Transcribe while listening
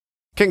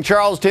King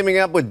Charles teaming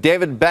up with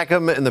David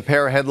Beckham in the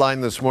pair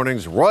headline this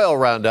morning's Royal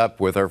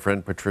Roundup with our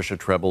friend Patricia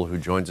Treble, who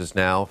joins us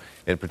now.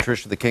 And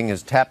Patricia, the King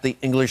has tapped the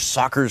English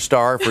soccer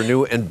star for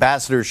new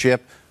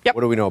ambassadorship. Yep. What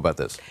do we know about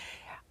this?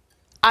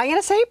 I'm going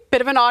to say, bit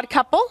of an odd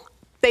couple.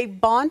 They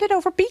bonded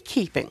over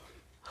beekeeping.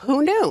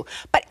 Who knew?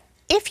 But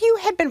if you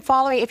had been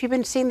following, if you've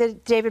been seeing the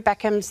David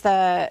Beckham's,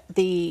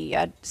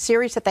 the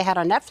series that they had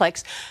on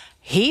Netflix,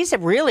 he's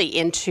really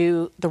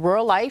into the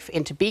rural life,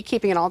 into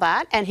beekeeping and all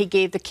that. And he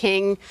gave the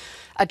King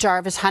a jar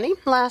of his honey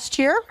last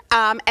year.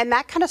 And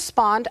that kind of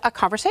spawned a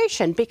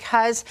conversation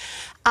because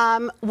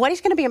what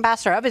he's going to be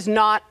ambassador of is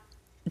not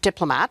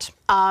diplomat,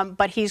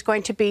 but he's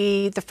going to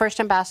be the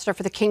first ambassador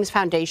for the King's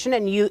Foundation.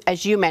 And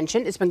as you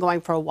mentioned, it's been going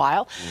for a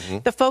while.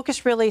 The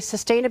focus really is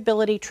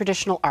sustainability,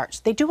 traditional arts.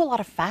 They do a lot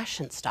of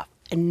fashion stuff,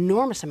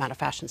 enormous amount of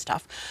fashion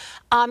stuff.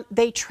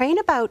 They train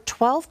about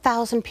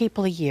 12,000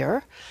 people a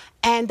year,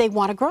 and they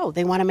want to grow.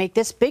 They want to make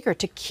this bigger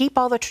to keep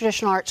all the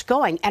traditional arts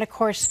going. And of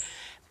course,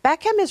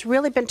 Beckham has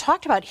really been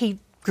talked about. He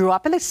grew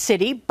up in the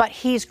city, but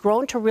he's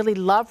grown to really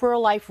love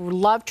rural life,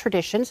 love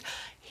traditions.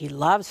 He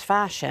loves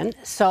fashion.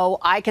 So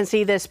I can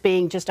see this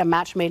being just a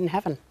match made in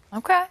heaven.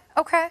 Okay,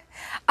 okay.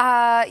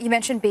 You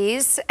mentioned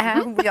bees,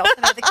 and we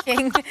also know the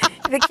King.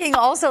 The King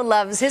also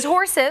loves his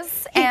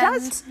horses. He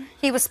does.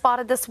 He was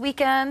spotted this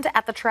weekend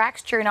at the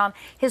tracks cheering on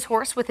his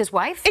horse with his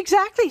wife.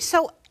 Exactly.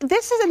 So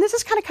this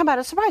has kind of come out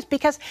as a surprise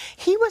because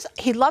he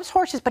loves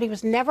horses, but he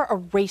was never a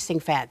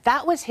racing fan.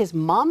 That was his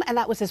mom and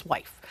that was his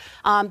wife.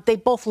 They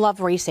both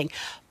love racing.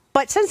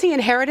 But since he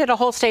inherited a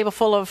whole stable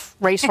full of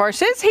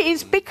racehorses,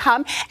 he's been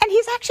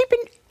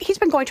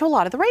going to a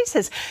lot of the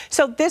races.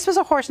 So this was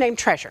a horse named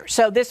Treasure.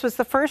 So this was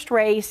the first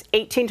race,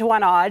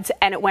 18-to-1 odds,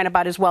 and it went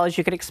about as well as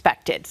you could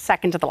expect it,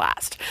 second to the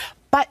last.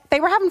 But they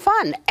were having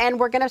fun, and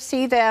we're going to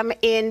see them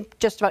in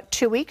just about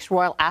 2 weeks.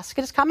 Royal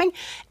Ascot is coming,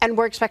 and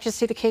we're expected to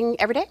see the King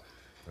every day.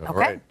 All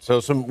right. So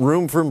some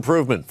room for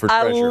improvement for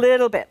Treasure. A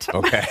little bit.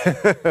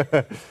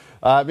 Okay.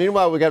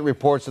 Meanwhile, we got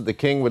reports that the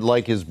King would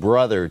like his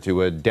brother to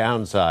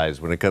downsize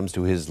when it comes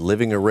to his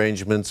living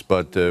arrangements,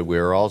 but we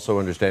are also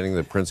understanding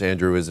that Prince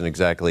Andrew isn't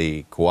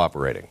exactly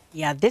cooperating.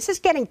 Yeah, this is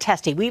getting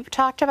testy. We've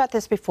talked about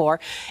this before.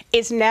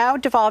 It's now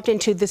devolved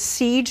into the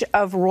Siege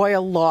of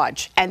Royal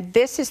Lodge, and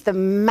this is the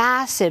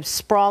massive,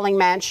 sprawling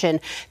mansion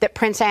that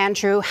Prince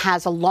Andrew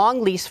has a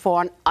long lease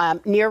for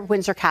near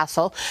Windsor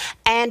Castle.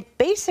 And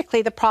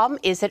basically, the problem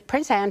is that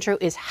Prince Andrew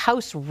is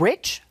house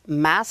rich,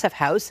 massive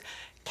house,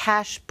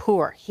 cash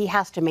poor. He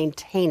has to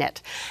maintain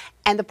it.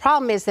 And the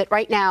problem is that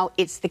right now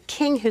it's the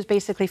King who's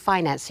basically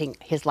financing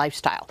his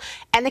lifestyle.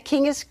 And the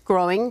King is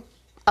growing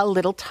a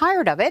little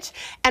tired of it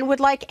and would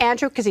like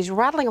Andrew, because he's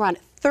rattling around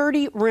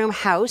 30-room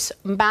house,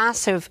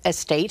 massive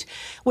estate,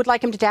 would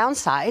like him to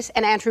downsize,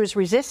 and Andrew is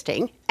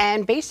resisting.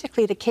 And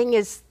basically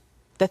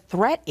the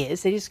threat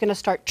is that he's going to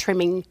start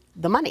trimming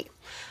the money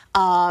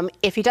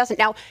if he doesn't.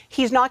 Now,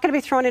 he's not going to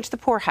be thrown into the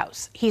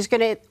poorhouse.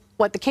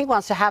 What the King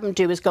wants to have him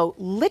do is go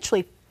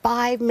literally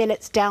 5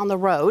 minutes down the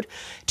road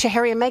to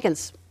Harry and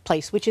Meghan's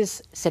place, which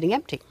is sitting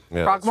empty.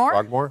 Yeah,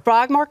 Frogmore?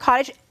 Frogmore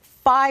Cottage,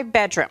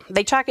 5-bedroom.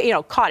 They talk,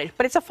 cottage,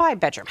 but it's a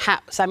 5-bedroom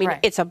house. I mean,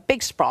 It's a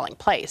big sprawling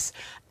place.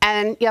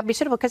 And you have to be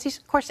suitable because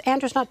of course,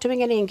 Andrew's not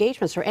doing any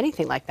engagements or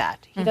anything like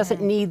that. He doesn't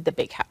need the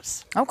big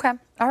house. Okay,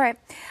 all right.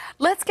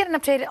 Let's get an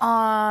update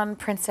on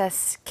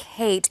Princess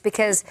Kate,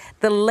 because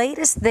the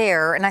latest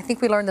there, and I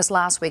think we learned this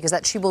last week, is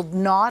that she will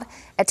not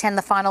attend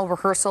the final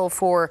rehearsal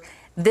for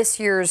this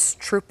year's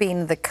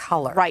Trooping the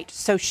Colour. Right.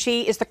 So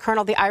she is the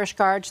colonel of the Irish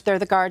Guards. They're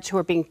the guards who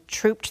are being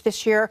trooped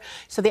this year.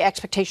 So the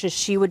expectation is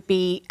she would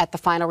be at the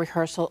final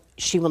rehearsal.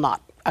 She will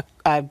not.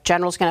 A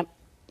general's going to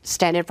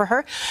stand in for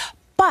her.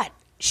 But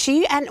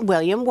she and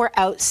William were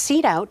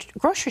out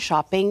grocery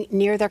shopping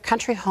near their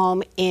country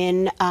home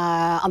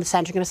on the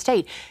Sandringham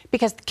estate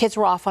because the kids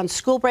were off on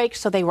school break,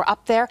 so they were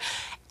up there.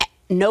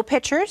 No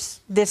pictures.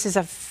 This is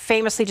a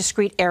famously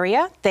discreet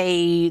area.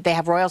 They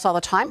have royals all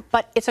the time,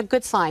 but it's a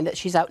good sign that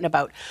she's out and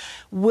about.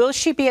 Will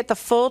she be at the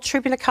full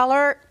Trooping the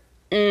Colour?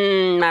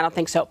 I don't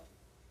think so.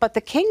 But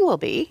the King will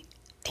be.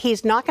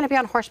 He's not going to be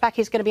on horseback.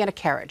 He's going to be in a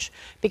carriage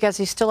because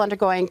he's still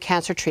undergoing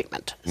cancer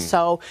treatment.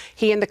 So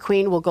he and the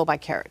Queen will go by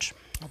carriage.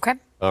 Okay.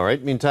 All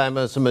right.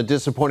 Meantime, some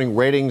disappointing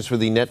ratings for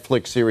the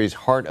Netflix series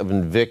Heart of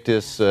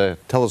Invictus.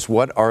 Tell us,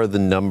 what are the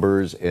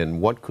numbers and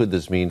what could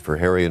this mean for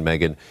Harry and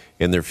Meghan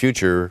in their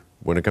future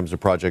when it comes to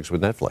projects with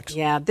Netflix?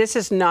 Yeah, this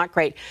is not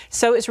great.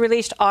 So it's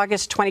released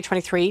August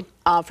 2023.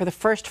 For the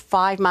first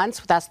 5 months,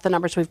 that's the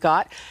numbers we've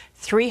got,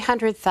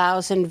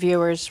 300,000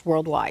 viewers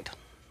worldwide.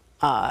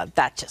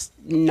 That's just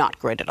not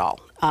great at all,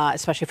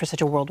 especially for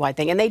such a worldwide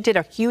thing. And they did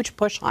a huge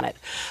push on it.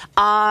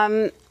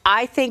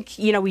 I think,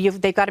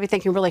 they've got to be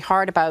thinking really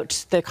hard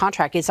about the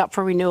contract. It's up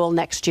for renewal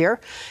next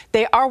year.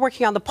 They are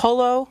working on the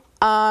Polo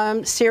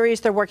series.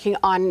 They're working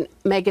on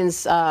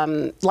Meghan's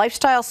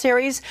lifestyle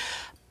series.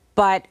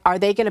 But are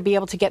they going to be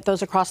able to get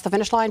those across the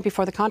finish line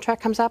before the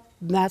contract comes up?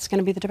 That's going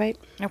to be the debate.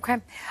 Okay.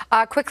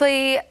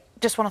 Quickly,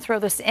 just want to throw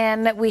this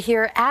in. We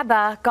hear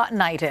ABBA got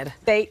knighted.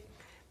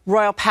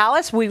 Royal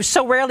Palace. We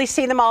so rarely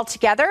see them all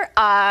together.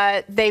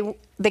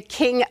 The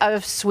King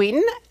of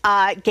Sweden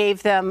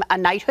gave them a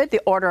knighthood,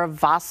 the Order of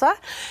Vasa.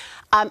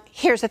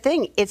 Here's the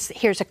thing.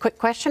 Here's a quick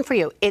question for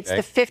you. It's the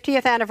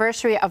 50th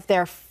anniversary of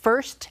their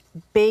first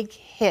big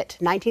hit,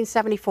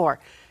 1974.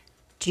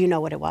 Do you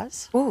know what it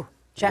was? Ooh,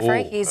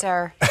 Jeffrey, he's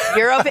our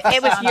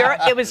It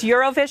was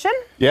Eurovision.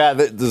 Yeah,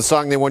 the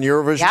song they won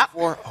Eurovision Yep.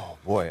 for. Oh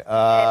boy,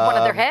 one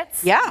of their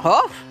hits. Yeah.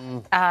 Oh.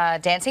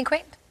 Dancing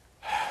Queen.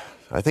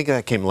 I think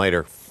that came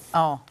later.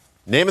 Oh,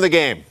 Name of the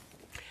game.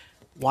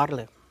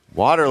 Waterloo.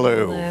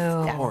 Waterloo.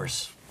 Of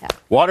course. Yeah.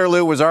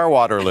 Waterloo was our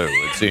Waterloo,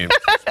 it seems,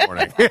 this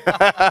morning.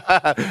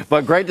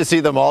 But great to see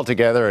them all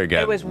together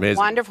again. It was Amazing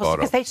wonderful photo.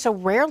 because they so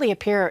rarely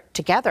appear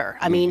together.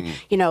 I mean,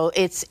 you know,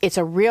 it's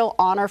a real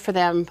honor for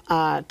them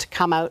to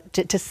come out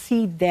to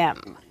see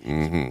them.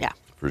 Yeah.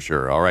 For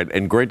sure. All right.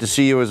 And great to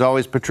see you as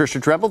always, Patricia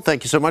Treble.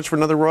 Thank you so much for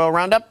another Royal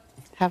Roundup.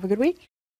 Have a good week.